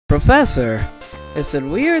Professor, is it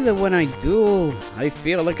weird that when I duel, I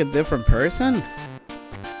feel like a different person?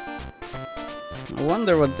 I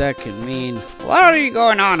wonder what that could mean. What are you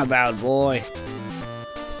going on about, boy?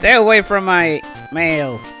 Stay away from my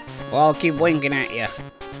mail, or I'll keep winking at you.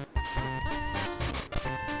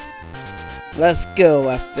 Let's go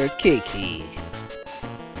after Kikki.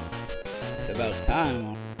 It's about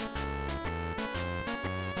time.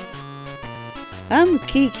 I'm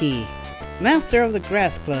Kikki, Master of the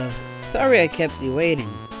Grass Club. Sorry I kept you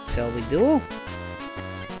waiting. Shall we duel?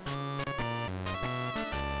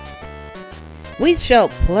 We shall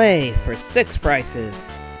play for 6 prizes.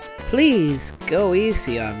 Please go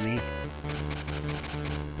easy on me.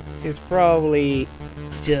 She's probably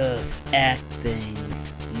just acting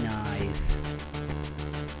nice.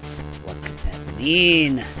 What could that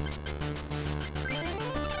mean?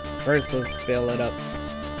 First, let's fill it up.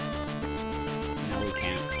 No, we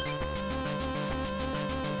can't.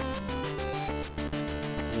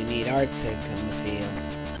 We need Arctic on the field.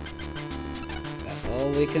 That's all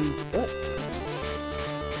we can put.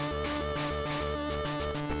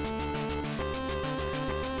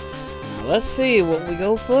 Now let's see what we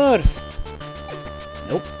go first.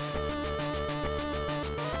 Nope.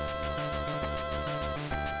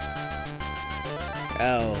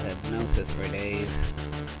 Oh, hypnosis for days.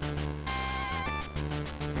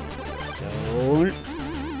 Don't.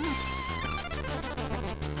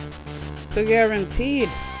 So guaranteed.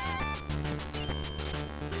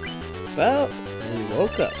 Well, we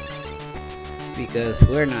woke up. Because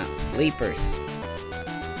we're not sleepers.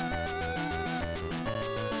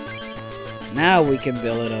 Now we can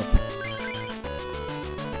build it up.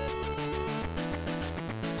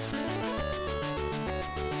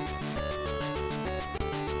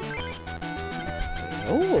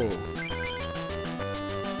 Oh.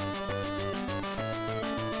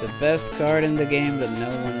 The best card in the game, but no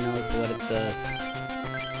one knows what it does.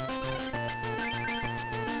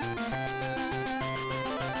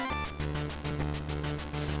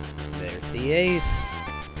 There's the ace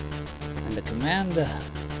and the commander.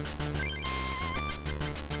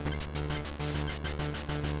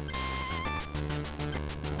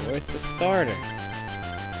 Where's the starter?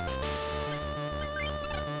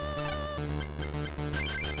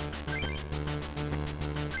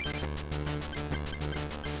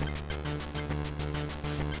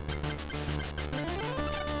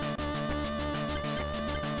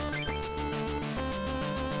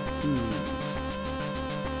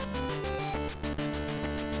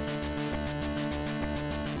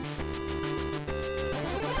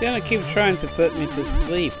 It's gonna keep trying to put me to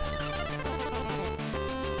sleep.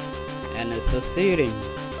 And it's succeeding.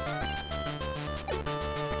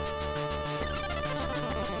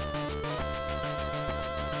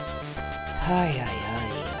 Hi, hi, hi.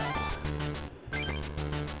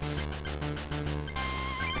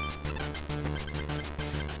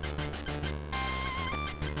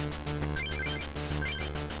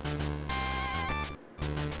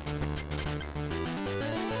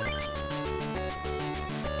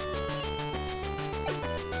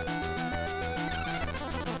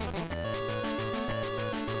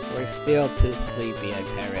 We're still too sleepy,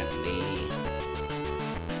 apparently.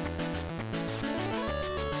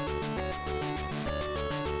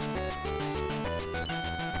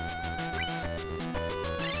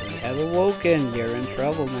 We have awoken. You're in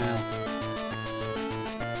trouble now.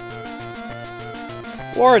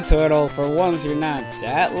 War Turtle, for once you're not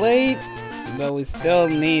that late, but we still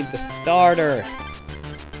need the starter.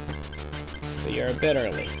 So you're a bit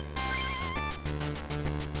early.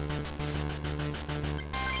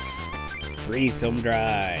 Freeze them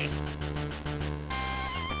dry.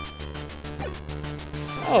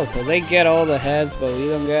 Oh, so they get all the heads, but we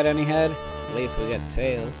don't get any head? At least we get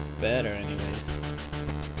tails. Better, anyways.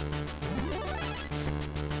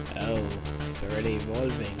 Oh, it's already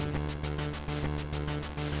evolving.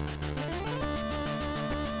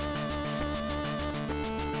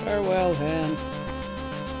 Farewell, hand.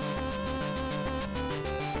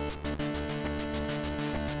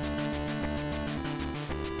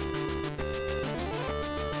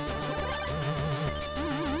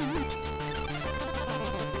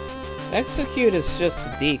 Execute is just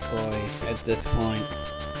a decoy at this point.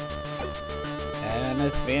 And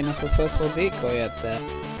it's being a successful decoy at that.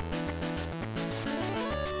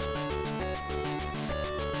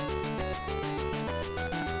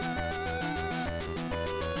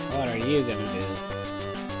 What are you gonna do?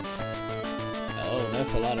 Oh,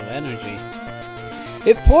 that's a lot of energy.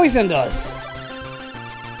 It poisoned us!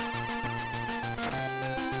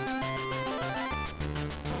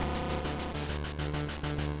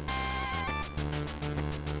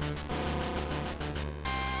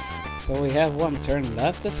 So we have one turn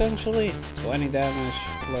left essentially. 20 damage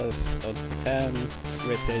plus a 10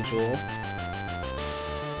 residual.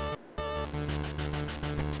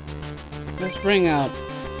 Let's bring out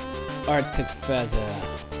Arctic Feather.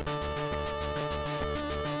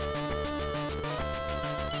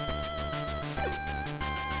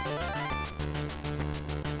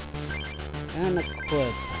 And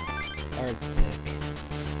equip Arctic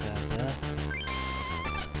Feather.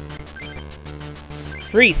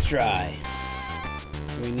 Freeze Dry.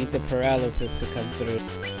 We need the paralysis to come through.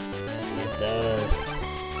 It does.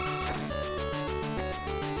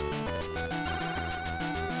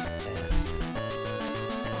 Yes.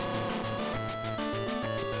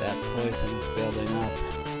 That poison is building up.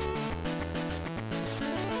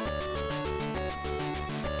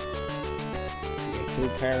 You're too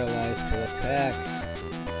paralyzed to attack.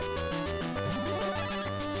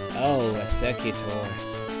 Oh, a Sekitor.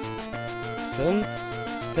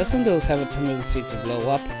 Doesn't those have a tendency to blow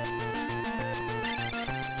up?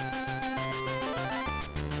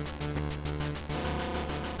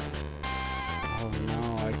 Oh no,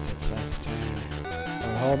 Arctic's last turn.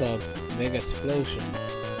 Or hold up, big explosion.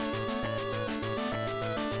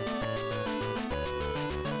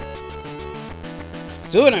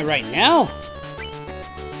 It's doing it right now?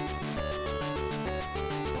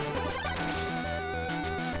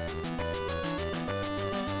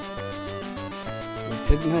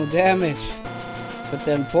 Took no damage, but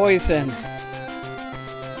then poison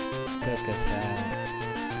took us out.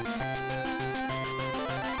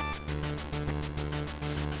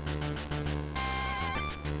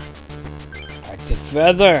 Arctic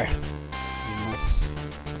Feather! You must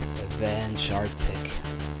avenge Arctic.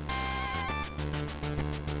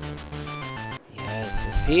 Yes,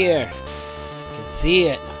 it's here. You can see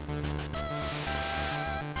it.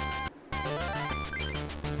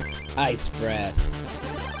 Ice Breath.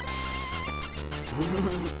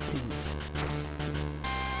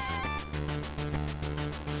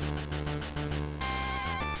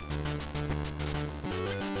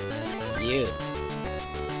 You.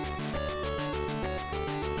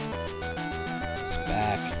 It's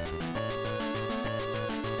back.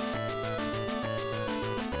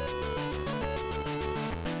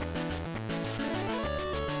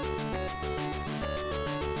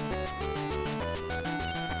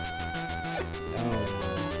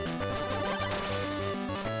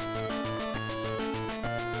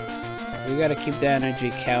 We gotta keep the energy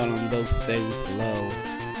count on those things low.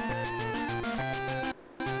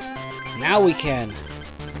 Now we can.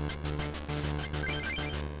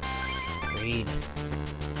 Read.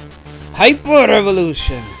 Hyper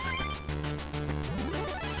Revolution.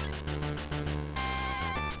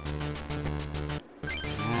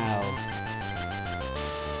 Now.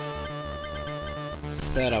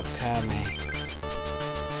 Set up Kame.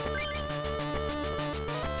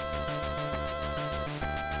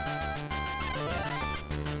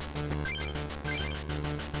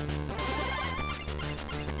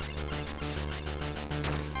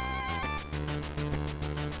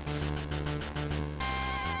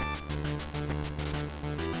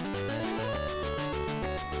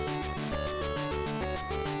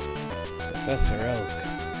 Professor Oak.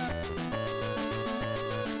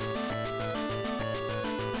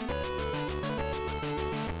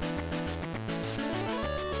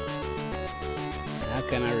 How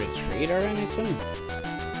can I retreat or anything?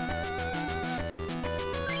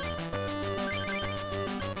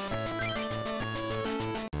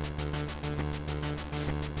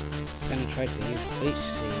 Just gonna try to use Leech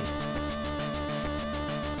Seed.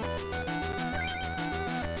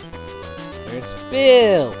 There's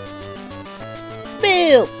Bill!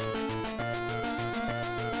 Bill!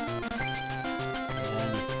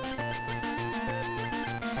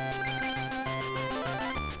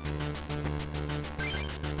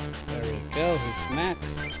 There we go, he's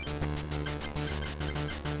maxed.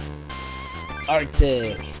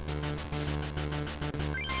 Arctic!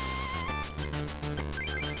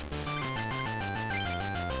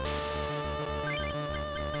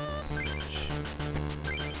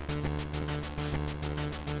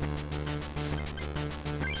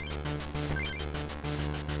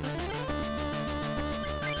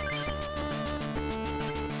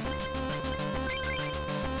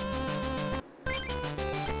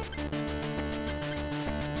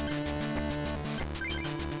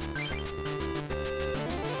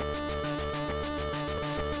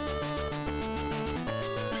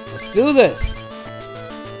 Let's do this!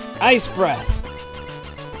 Ice Breath!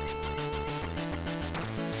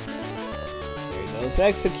 There he goes,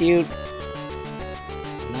 execute!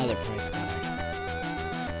 Another price card.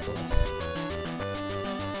 Plus.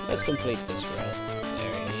 Let's complete this route.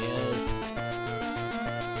 There he is.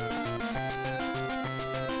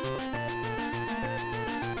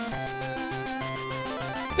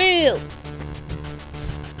 feel?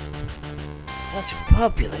 Such a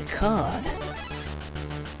popular card.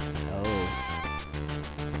 Oh,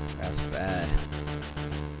 that's bad.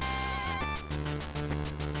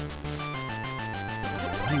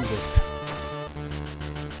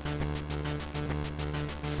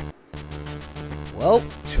 Well,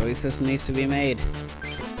 choices needs to be made.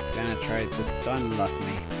 It's gonna try to stun lock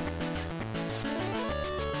me.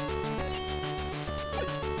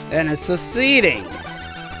 And it's succeeding!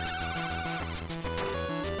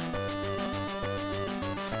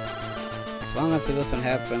 As long as it doesn't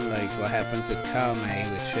happen like what happened to Kame,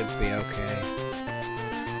 we should be okay.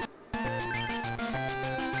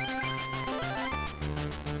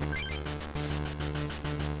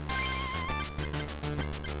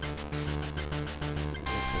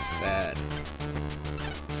 This is bad.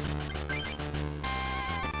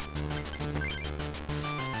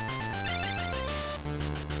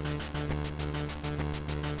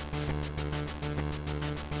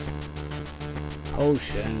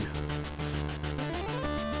 Potion.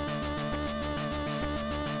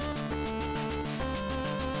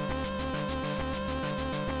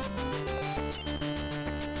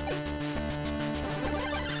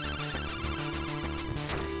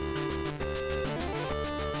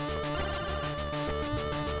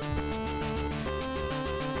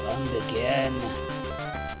 Stunned again.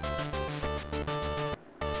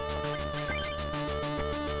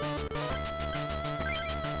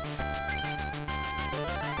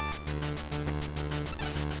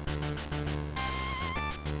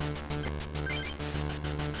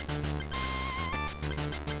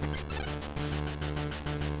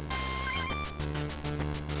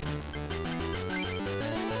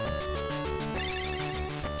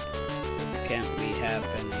 This can't be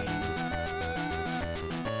happening.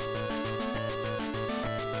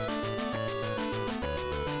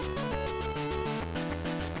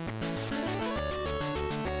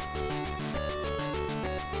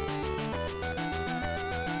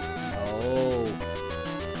 Oh.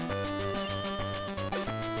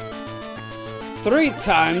 3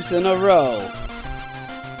 times in a row.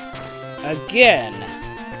 Again.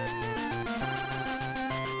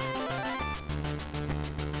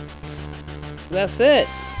 That's it.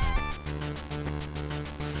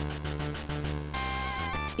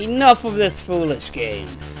 Enough of this foolish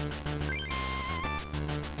games.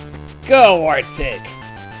 Go, Arctic.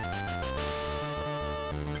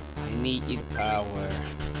 I need your power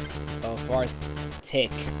of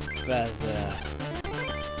Arctic Buzzer.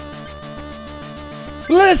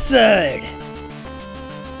 Blizzard!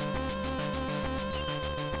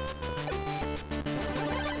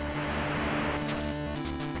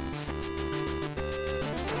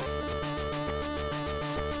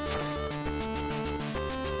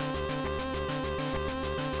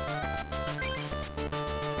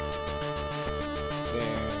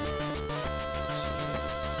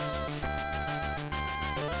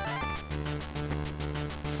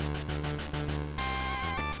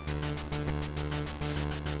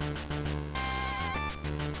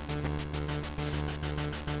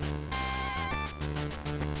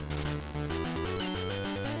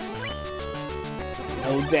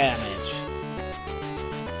 No damage.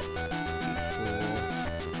 You fool.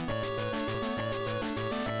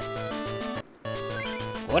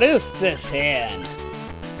 What is this hand?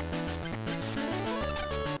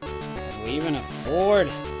 Can we even afford?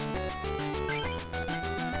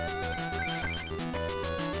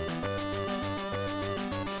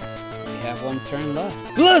 We have 1 turn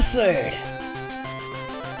left. Blizzard!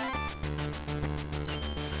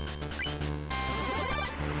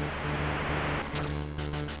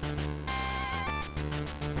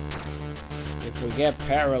 If we get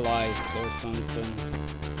paralyzed or something,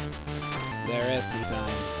 there is some time.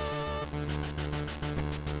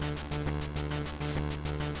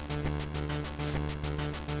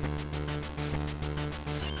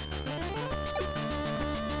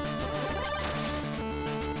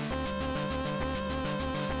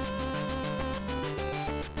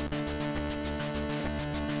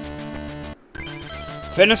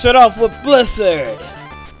 Finish it off with Blizzard!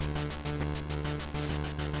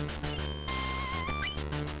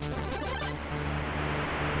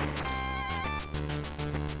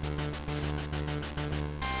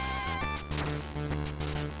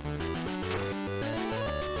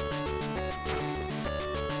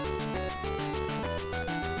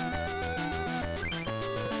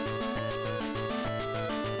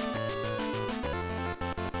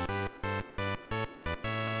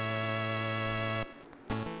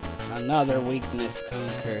 Another weakness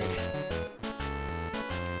conquered.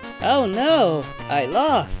 Oh no, I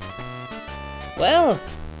lost. Well,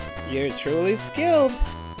 you're truly skilled.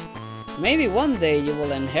 Maybe one day you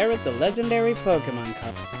will inherit the legendary Pokemon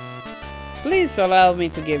costume. Please allow me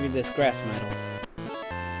to give you this grass medal.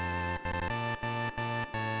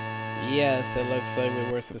 Yes, it looks like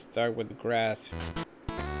we were supposed to start with the grass.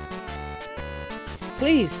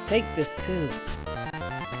 Please take this too.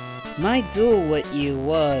 My duel with you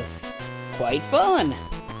was quite fun.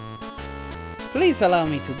 Please allow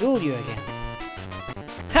me to duel you again.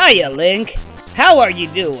 Hiya, Link! How are you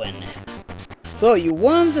doing? So you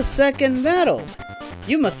won the second battle.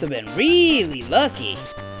 You must have been really lucky.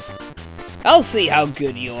 I'll see how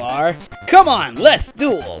good you are. Come on, let's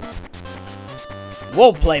duel.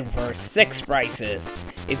 We'll play for 6 prizes.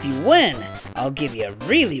 If you win, I'll give you a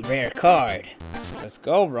really rare card. Let's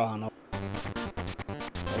go, Ronald.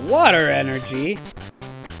 Water energy.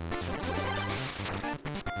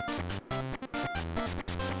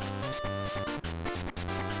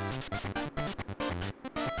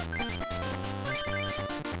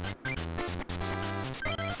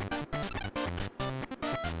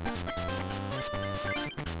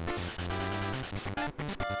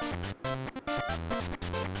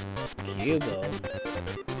 Cubo.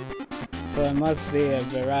 So it must be a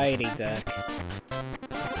variety deck.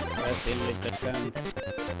 That seems like the sense.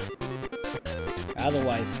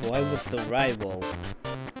 Otherwise, why would the rival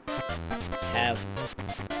have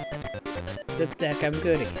the deck I'm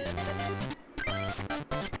good against?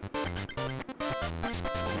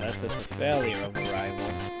 Unless it's a failure of a rival.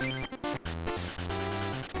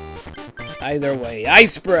 Either way,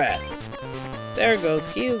 Ice Breath! There goes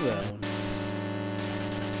Cubone.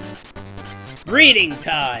 Breeding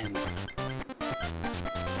time!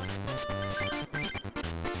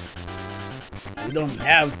 We don't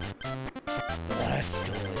have the last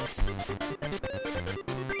choice.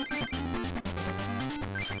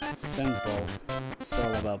 Simple. It's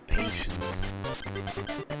all about patience.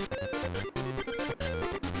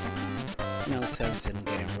 No sense in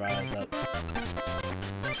getting riled up.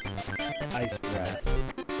 Ice Breath.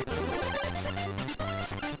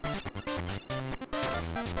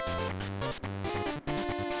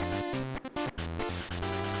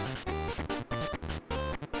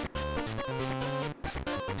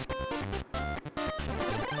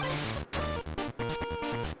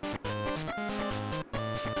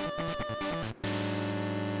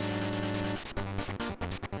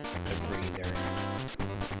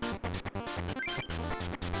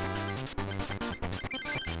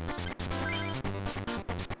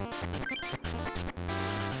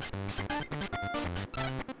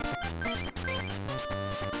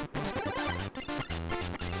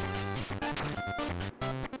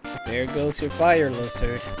 There goes your fire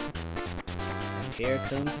lizard. And here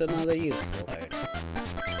comes another useful card.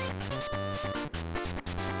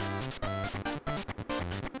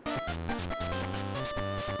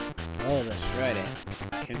 Oh, that's right,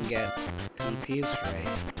 I can get confused right,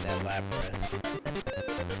 that Lapras.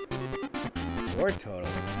 War total.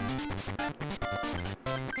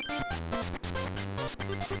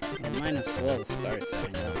 I might as well start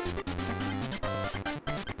setting up.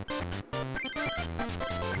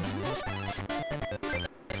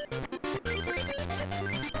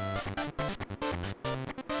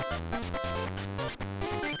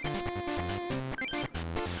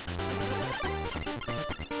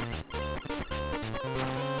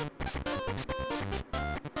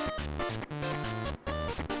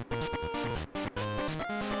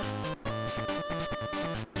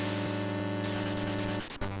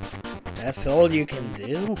 That's all you can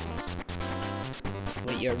do?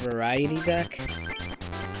 With your variety deck?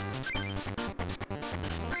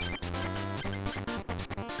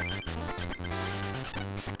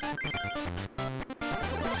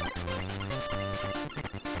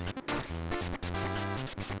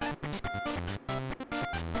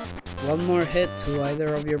 One more hit to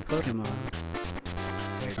either of your Pokemon.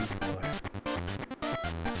 34.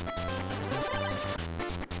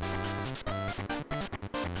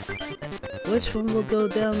 Which one will go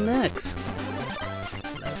down next?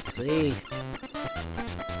 Let's see.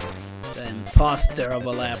 The imposter of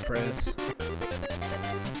a Lapras.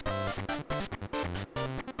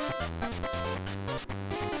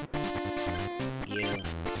 You.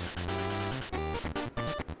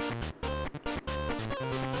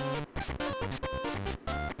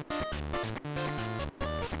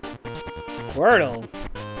 Squirtle.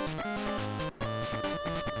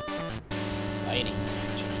 Fighting.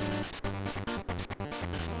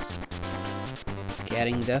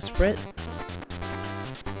 Getting desperate?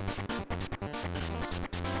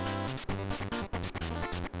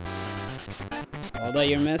 All that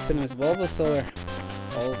you're missing is Bulbasaur.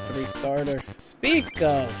 All 3 starters. Speak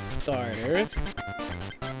of starters.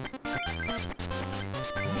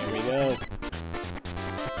 Here we go.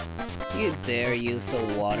 You dare use a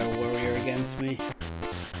water warrior against me?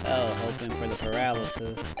 Oh, hoping for the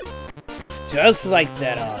paralysis. Just like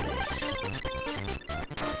that Oddish.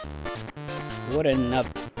 Wouldn't up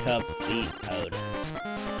top beat out.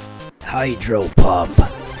 Hydro Pump.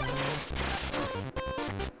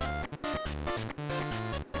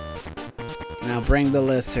 Now bring the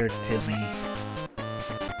lizard to me.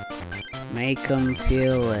 Make him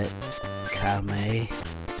feel it, Kame.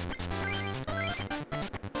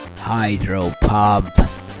 Hydro Pump.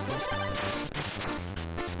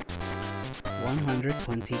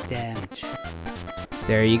 120 damage.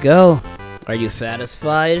 There you go. Are you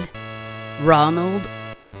satisfied, Ronald?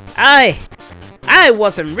 I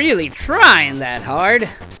wasn't really trying that hard.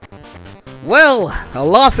 Well, a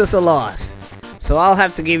loss is a loss. So I'll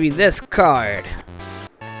have to give you this card.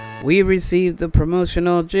 We received the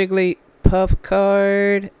promotional Jigglypuff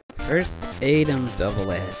card. First Aid and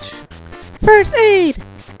Double Edge. First Aid!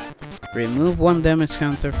 Remove 1 damage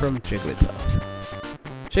counter from Jigglypuff.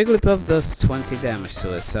 Jigglypuff does 20 damage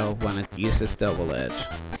to itself when it uses Double Edge.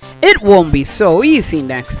 It won't be so easy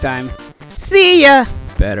next time. See ya!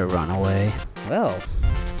 Better run away. Well,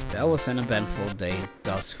 that was an eventful day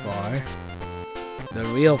thus far. The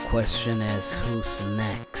real question is, who's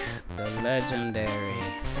next? The legendary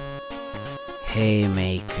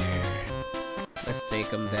Haymaker. Let's take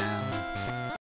him down.